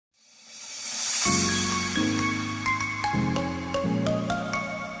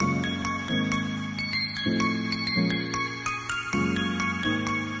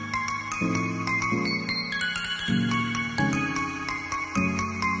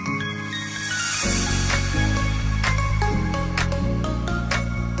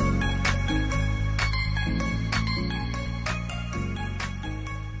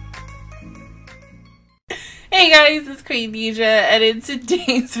Hey guys, it's Queendija, and in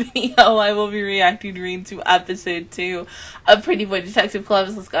today's video, I will be reacting to episode 2 of Pretty Boy Detective Club.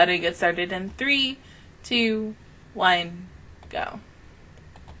 So let's go ahead and get started in 3, 2, 1, go.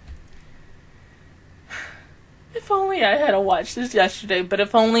 If only I had watched this yesterday, but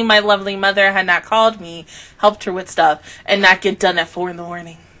if only my lovely mother had not called me, helped her with stuff, and not get done at 4 in the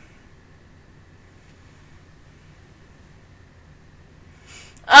morning.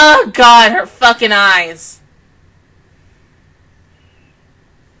 Oh god, her fucking eyes.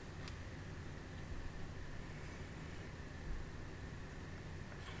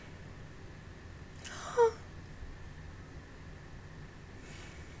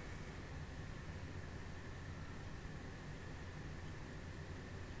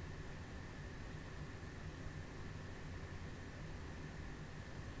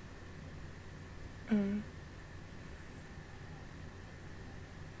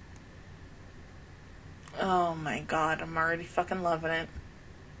 Oh my god, I'm already fucking loving it.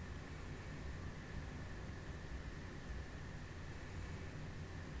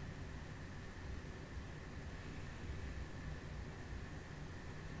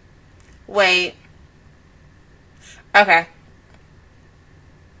 Wait. Okay.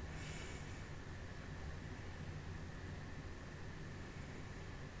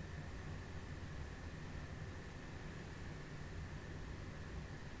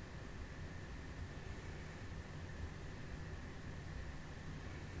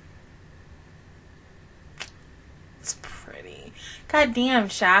 It's pretty. God damn,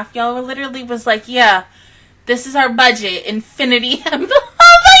 Shaft. Y'all literally was like, yeah, this is our budget. Infinity. Oh my god,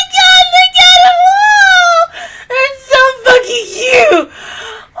 look at it! Whoa! It's so fucking cute!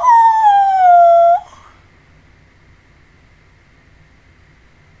 Oh.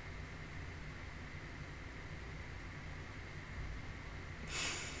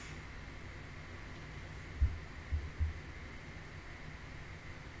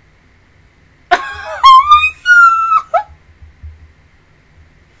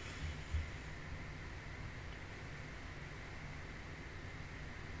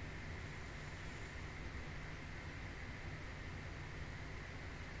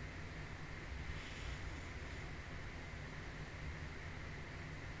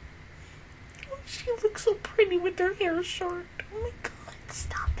 She looks so pretty with her hair short. Oh my god,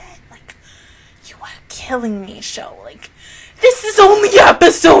 stop it. Like, you are killing me, show. Like, this is only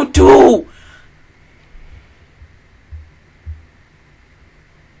episode 2!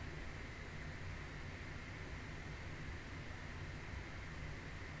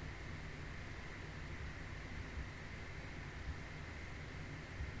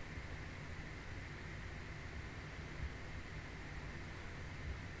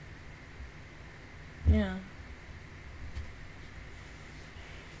 Yeah.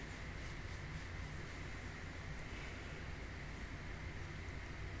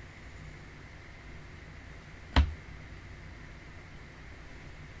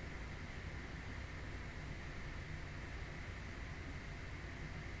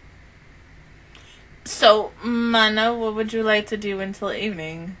 So, Mana, what would you like to do until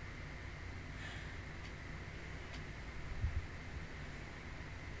evening?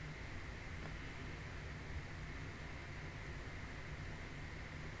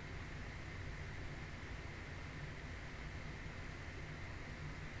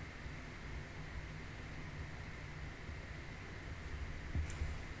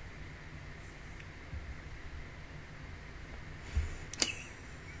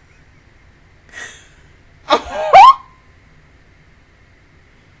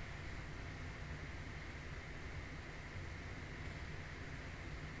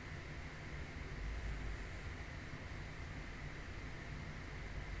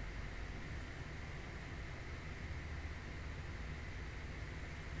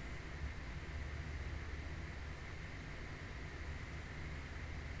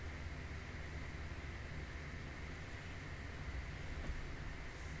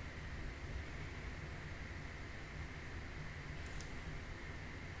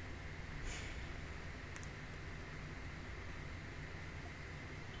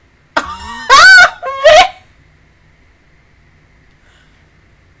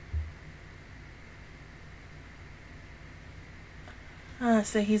 Oh,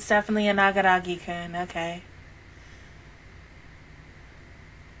 so he's definitely a Nagaragi-kun, okay.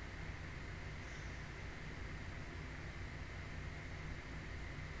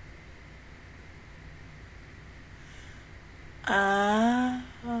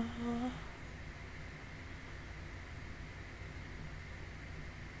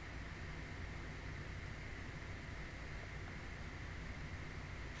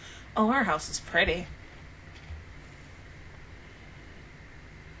 Oh, our house is pretty.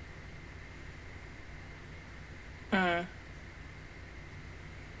 Mm.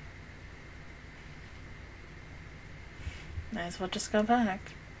 Might as well just go back.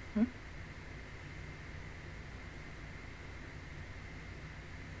 Hmm?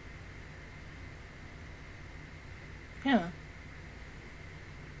 Yeah.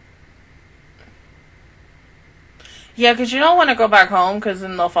 Yeah, because you don't want to go back home because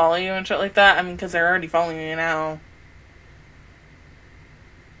then they'll follow you and shit like that. I mean, because they're already following you now.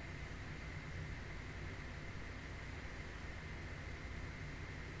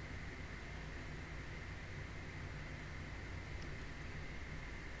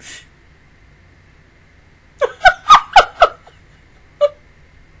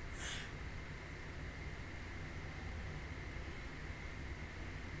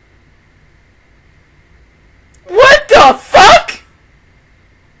 What the fuck?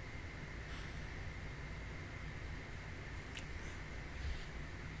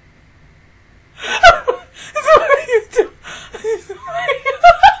 What are you doing?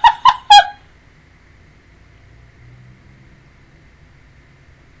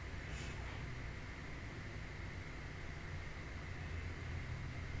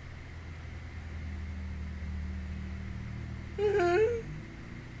 Mm-hmm.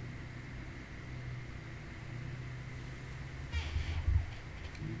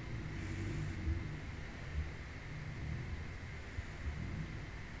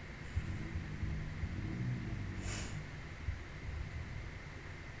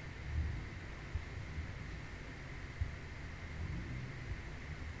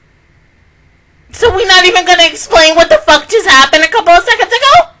 So we're not even gonna explain what the fuck just happened a couple of seconds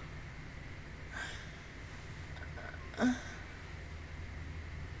ago?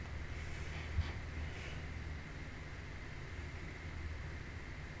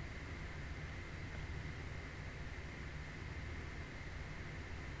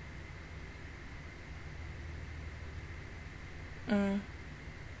 Mm.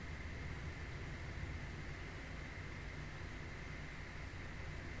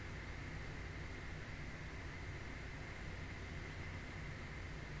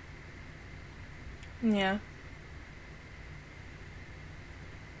 Yeah.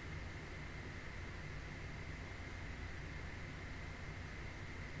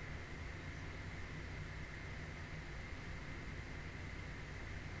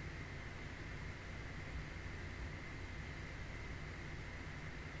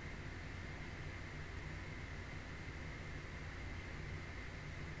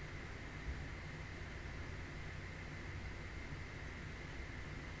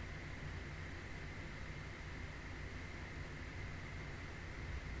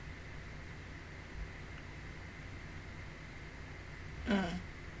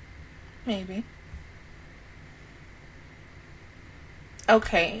 Maybe.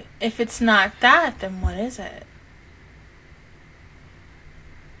 Okay, if it's not that, then what is it?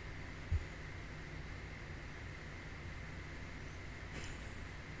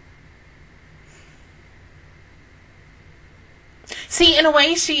 See, in a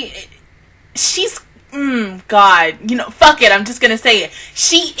way, she's God, you know, fuck it, I'm just gonna say it.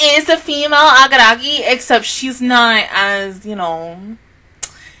 She is a female Agaragi, except she's not as, you know,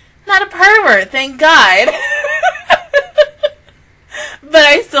 not a pervert, thank God. But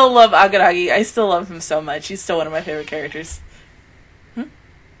I still love Agaragi. I still love him so much. He's still one of my favorite characters.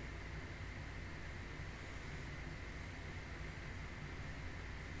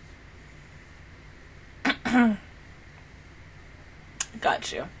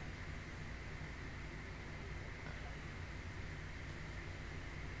 Got you.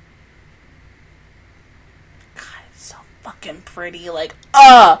 God, it's so fucking pretty. Like,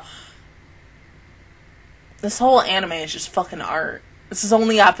 this whole anime is just fucking art. This is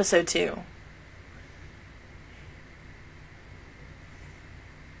only episode 2.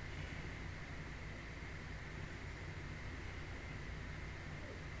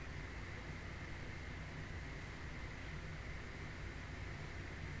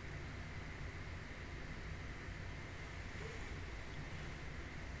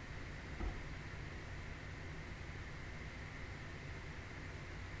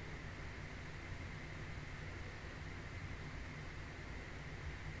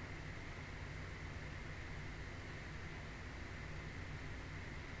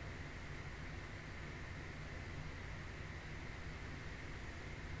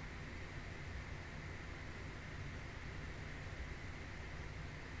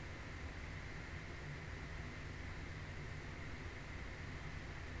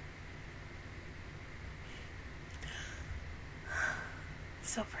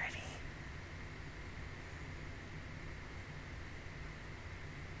 So pretty.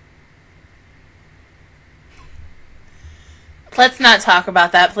 Let's not talk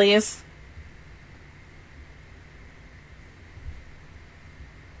about that, please.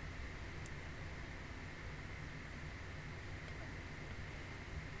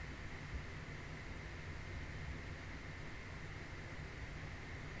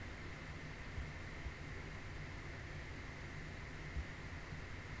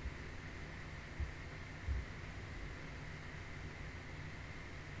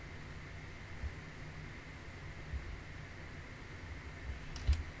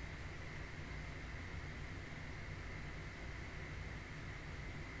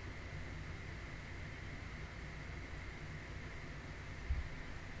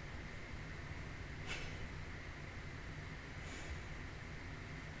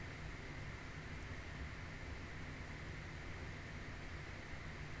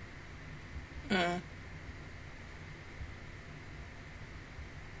 Mm.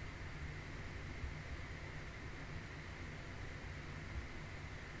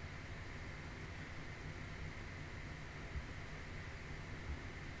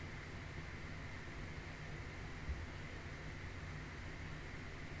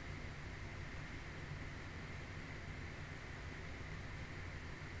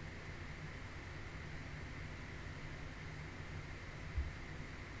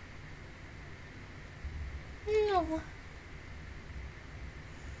 No.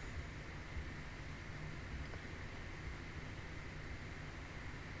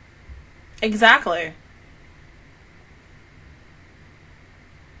 Exactly.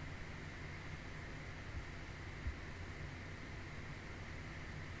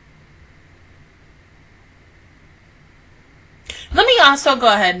 Let me also go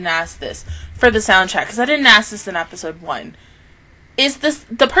ahead and ask this for the soundtrack, because I didn't ask this in episode 1. Is this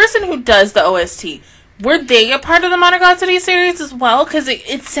the person who does the OST? Were they a part of the Monogatari series as well? Because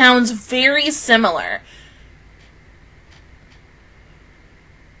it sounds very similar.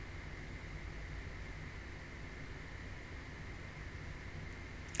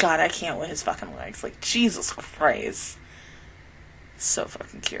 God, I can't with his fucking legs. Like, Jesus Christ. So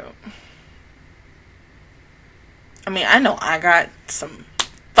fucking cute. I mean, I know I got some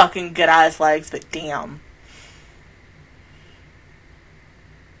fucking good ass legs, but damn.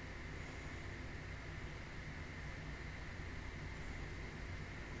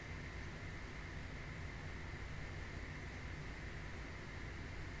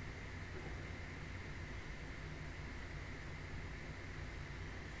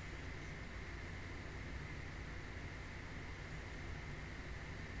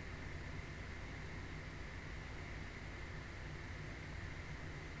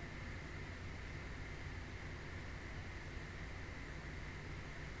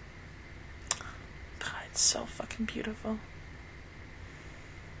 It's so fucking beautiful.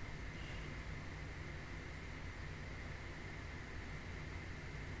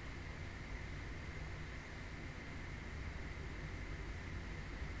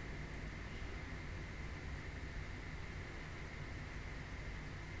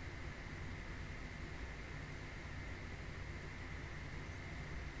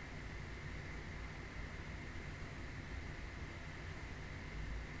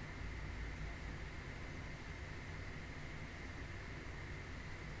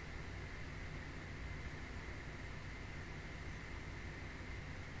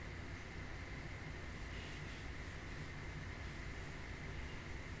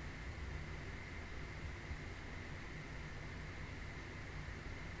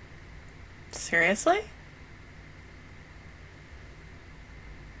 Seriously?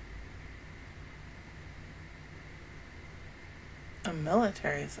 A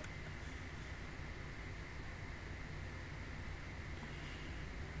military.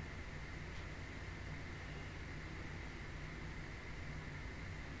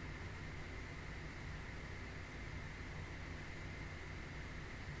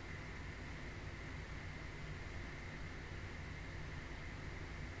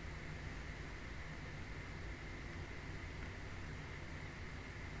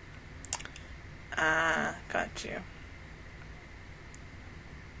 Ah, got you.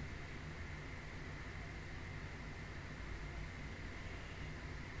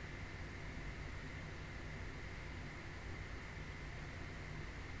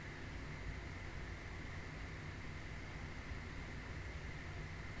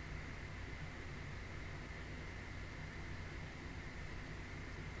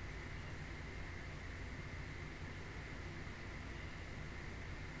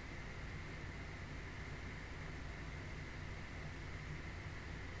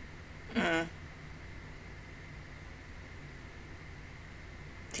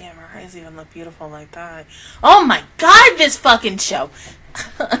 Damn, her eyes even look beautiful like that. Oh my god, this fucking show!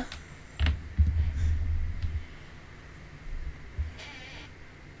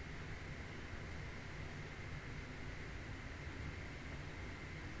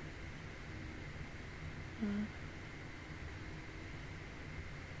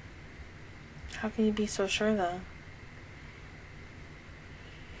 How can you be so sure, though?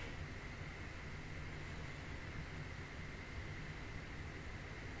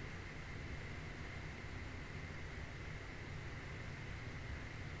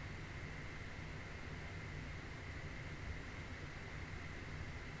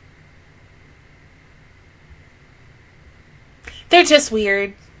 They're just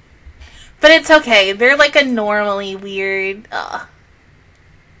weird. But it's okay. They're like a normally weird...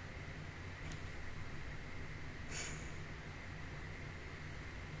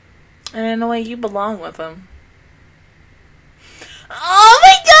 And in a way, you belong with them. Oh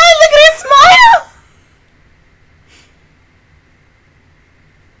my god, look at her smile!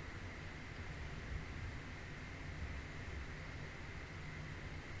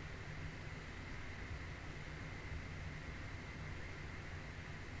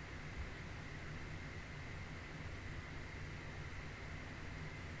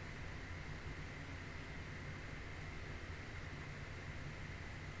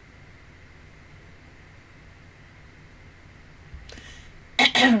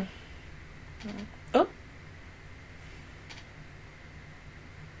 Oh.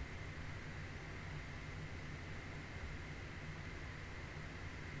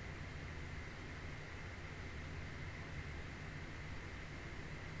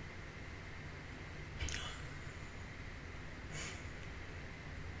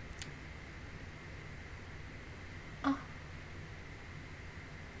 Oh.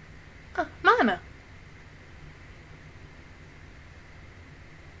 Oh, Mana.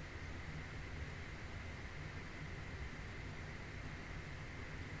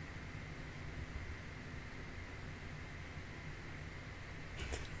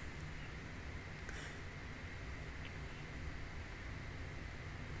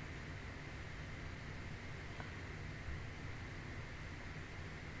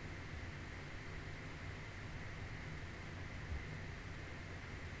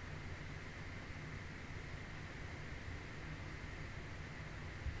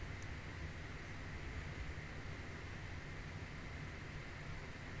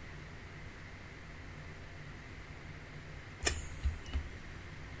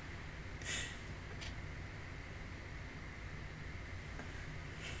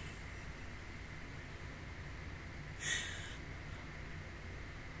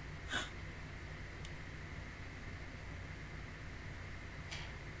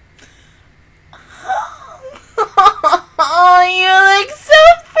 Oh, you look so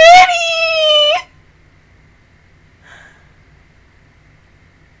pretty!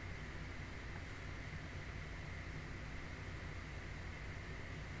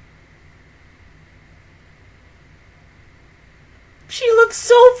 She looks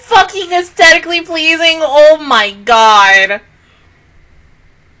so fucking aesthetically pleasing. Oh my god.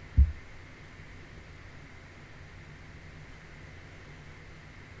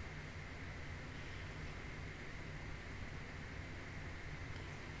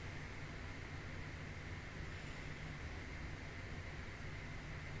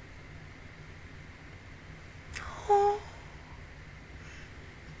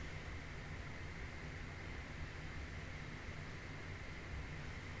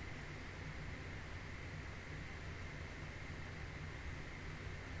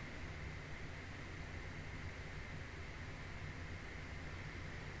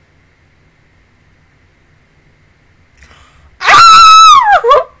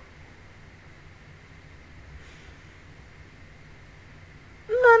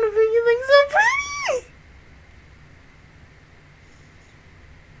 None of you look so pretty.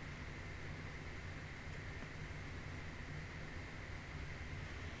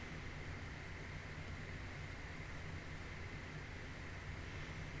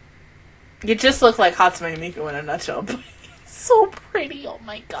 You just look like Hatsune Miku in a nutshell. So pretty, oh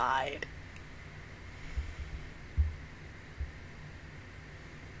my god.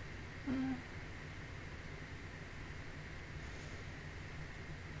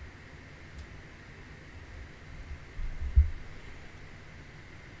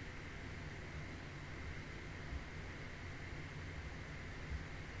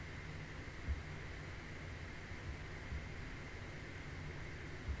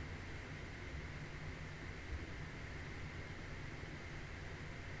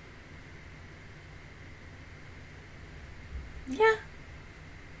 Yeah.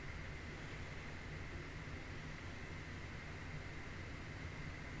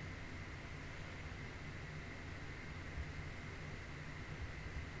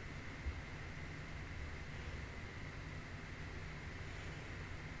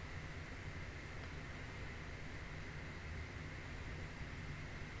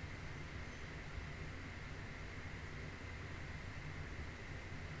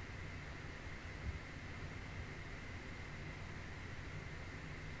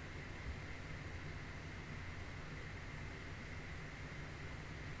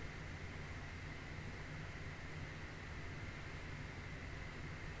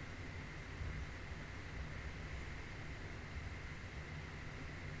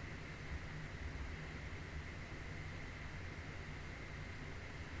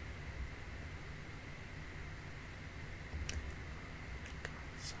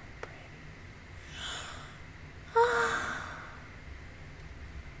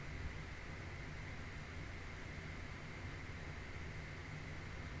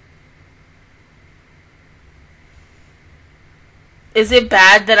 Is it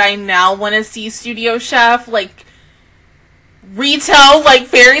bad that I now want to see Studio Chef, like, retell, like,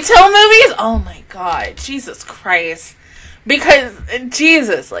 fairy tale movies? Oh my god. Jesus Christ. Because,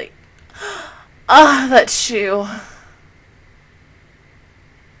 Jesus, like, ah, that shoe.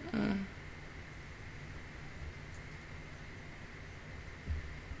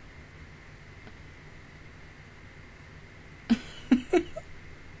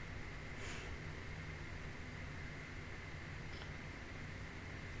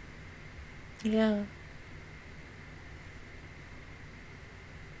 Yeah.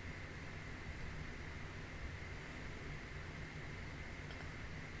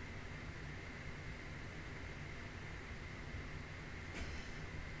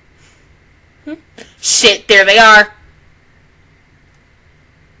 Shit, there they are.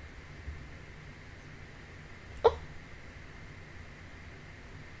 Oh.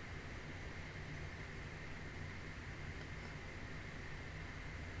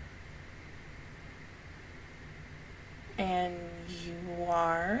 And you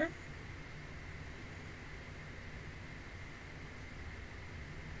are?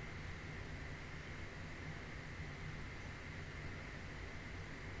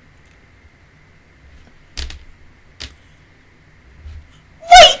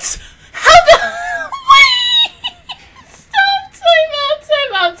 Wait! How the... Wait! Stop!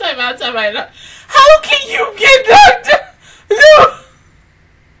 Time out. How can you get that? No!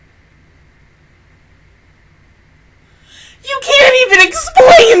 You can't even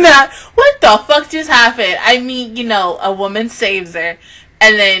explain that! What the fuck just happened? I mean, you know, a woman saves her,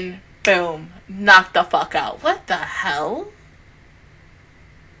 and then, boom, knocked the fuck out. What the hell?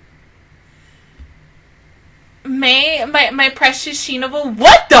 My precious Shinobu,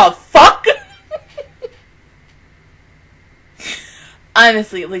 what the fuck?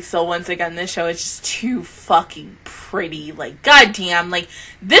 Honestly, like, so once again, this show is just too fucking pretty. Like, goddamn, like,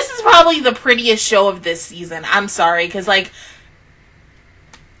 this is probably the prettiest show of this season. I'm sorry, because, like,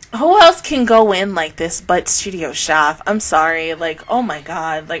 who else can go in like this but Studio Chef? I'm sorry, like, oh my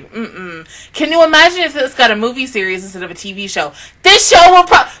god, like, Can you imagine if this got a movie series instead of a TV show? This show will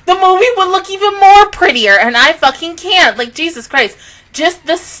the movie would look even more prettier, and I fucking can't. Like, Jesus Christ. Just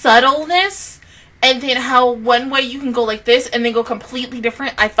the subtleness, and then how one way you can go like this and then go completely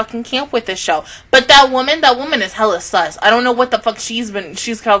different. I fucking can't with this show. But that woman is hella sus. I don't know what the fuck she's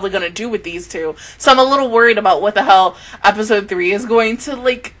probably gonna do with these two. So I'm a little worried about what the hell episode 3 is going to,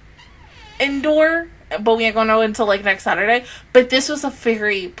 like, endure. But we ain't gonna know until, like, next Saturday. But this was a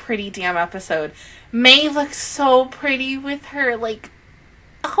very pretty damn episode. May looks so pretty with her, like,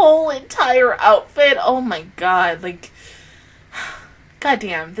 whole entire outfit. Oh my god, like,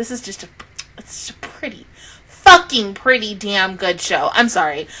 goddamn, this is just it's just a pretty, fucking pretty damn good show. I'm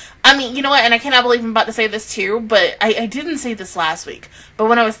sorry. I mean, you know what, and I cannot believe I'm about to say this too, but I didn't say this last week, but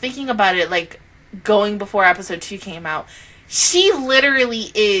when I was thinking about it, like, going before episode 2 came out, she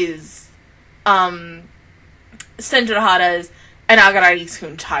literally is, Senju Hara's and Agaragi's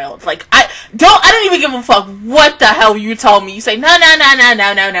child. Like, I don't even give a fuck what the hell you told me. You say,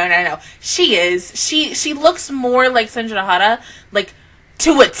 no. She is. She looks more like Senju Hara, like,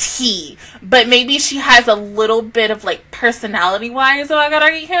 to a T. But maybe she has a little bit of, like, personality-wise of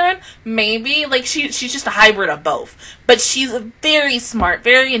Agaragi-kun. Maybe. Like, she's just a hybrid of both. But she's very smart,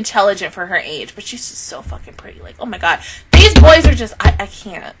 very intelligent for her age. But she's just so fucking pretty. Like, oh my god. These boys are just, I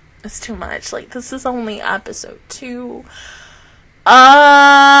can't. It's too much. Like, this is only episode 2.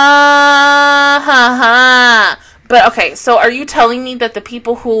 But okay, so are you telling me that the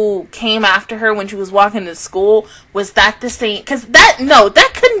people who came after her when she was walking to school, was that the same? Because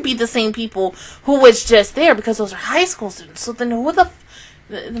that couldn't be the same people who was just there, because those are high school students. So then who the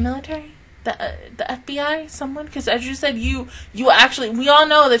military? The FBI? Someone? Because as you said, you actually, we all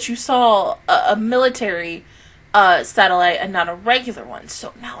know that you saw a military satellite and not a regular one.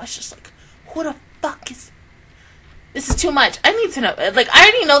 So now it's just like, who the fuck is... This is too much. I need to know. Like, I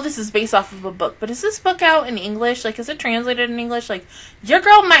already know this is based off of a book, but is this book out in English? Like, is it translated in English? Like, your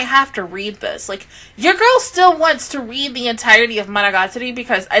girl might have to read this. Like, your girl still wants to read the entirety of Monogatari,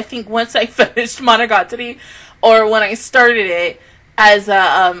 because I think once I finished Monogatari, or when I started it as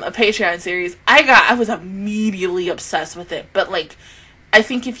a Patreon series, I was immediately obsessed with it. But, like, I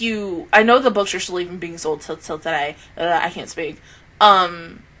think if you... I know the books are still even being sold till today. I can't speak.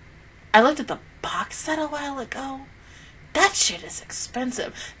 I looked at the box set a while ago. That shit is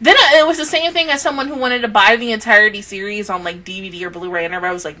expensive. Then it was the same thing as someone who wanted to buy the entirety series on, like, DVD or Blu-ray, and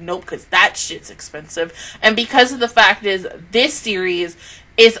I was like, nope, because that shit's expensive. And because of the fact is, this series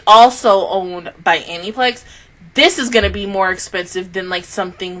is also owned by Aniplex, this is going to be more expensive than, like,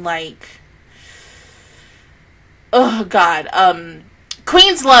 something like... oh god,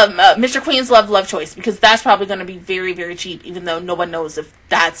 Queen's Love, Mr. Queen's Love Choice, because that's probably going to be very, very cheap, even though no one knows if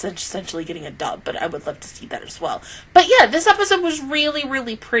that's essentially getting a dub, but I would love to see that as well. But yeah, this episode was really,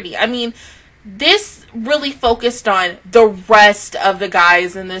 really pretty. I mean, this really focused on the rest of the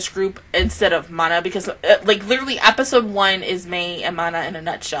guys in this group instead of Mana, because like literally episode 1 is Mei and Mana in a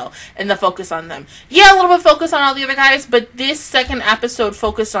nutshell, and the focus on them. Yeah, a little bit focus on all the other guys, but this second episode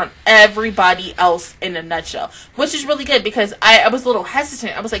focused on everybody else in a nutshell, which is really good, because I was a little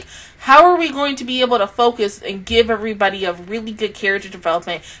hesitant. I was like, how are we going to be able to focus and give everybody a really good character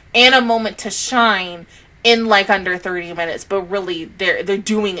development and a moment to shine in like under 30 minutes, but really they're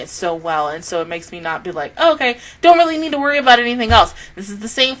doing it so well, and so it makes me not be like, oh, okay, don't really need to worry about anything else. This is the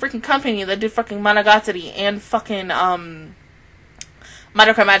same freaking company that did fucking Monogatari and fucking Madoka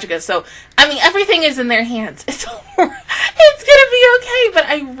Magica, so I mean everything is in their hands. It's gonna be okay, but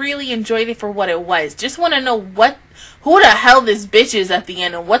I really enjoyed it for what it was. Just want to know who the hell this bitch is at the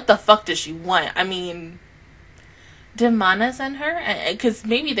end, and what the fuck does she want? I mean, did Mana send her? Because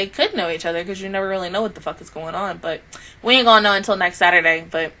maybe they could know each other, because you never really know what the fuck is going on. But we ain't gonna know until next Saturday.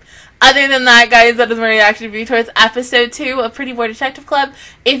 But other than that, guys, that is my reaction review towards episode 2 of Pretty Boy Detective Club.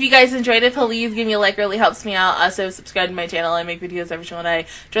 If you guys enjoyed it, please give me a like. It really helps me out. Also, subscribe to my channel. I make videos every single day.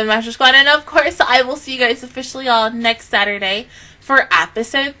 Join the Master Squad. And of course, I will see you guys officially all next Saturday for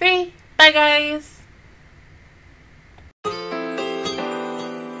episode 3. Bye, guys.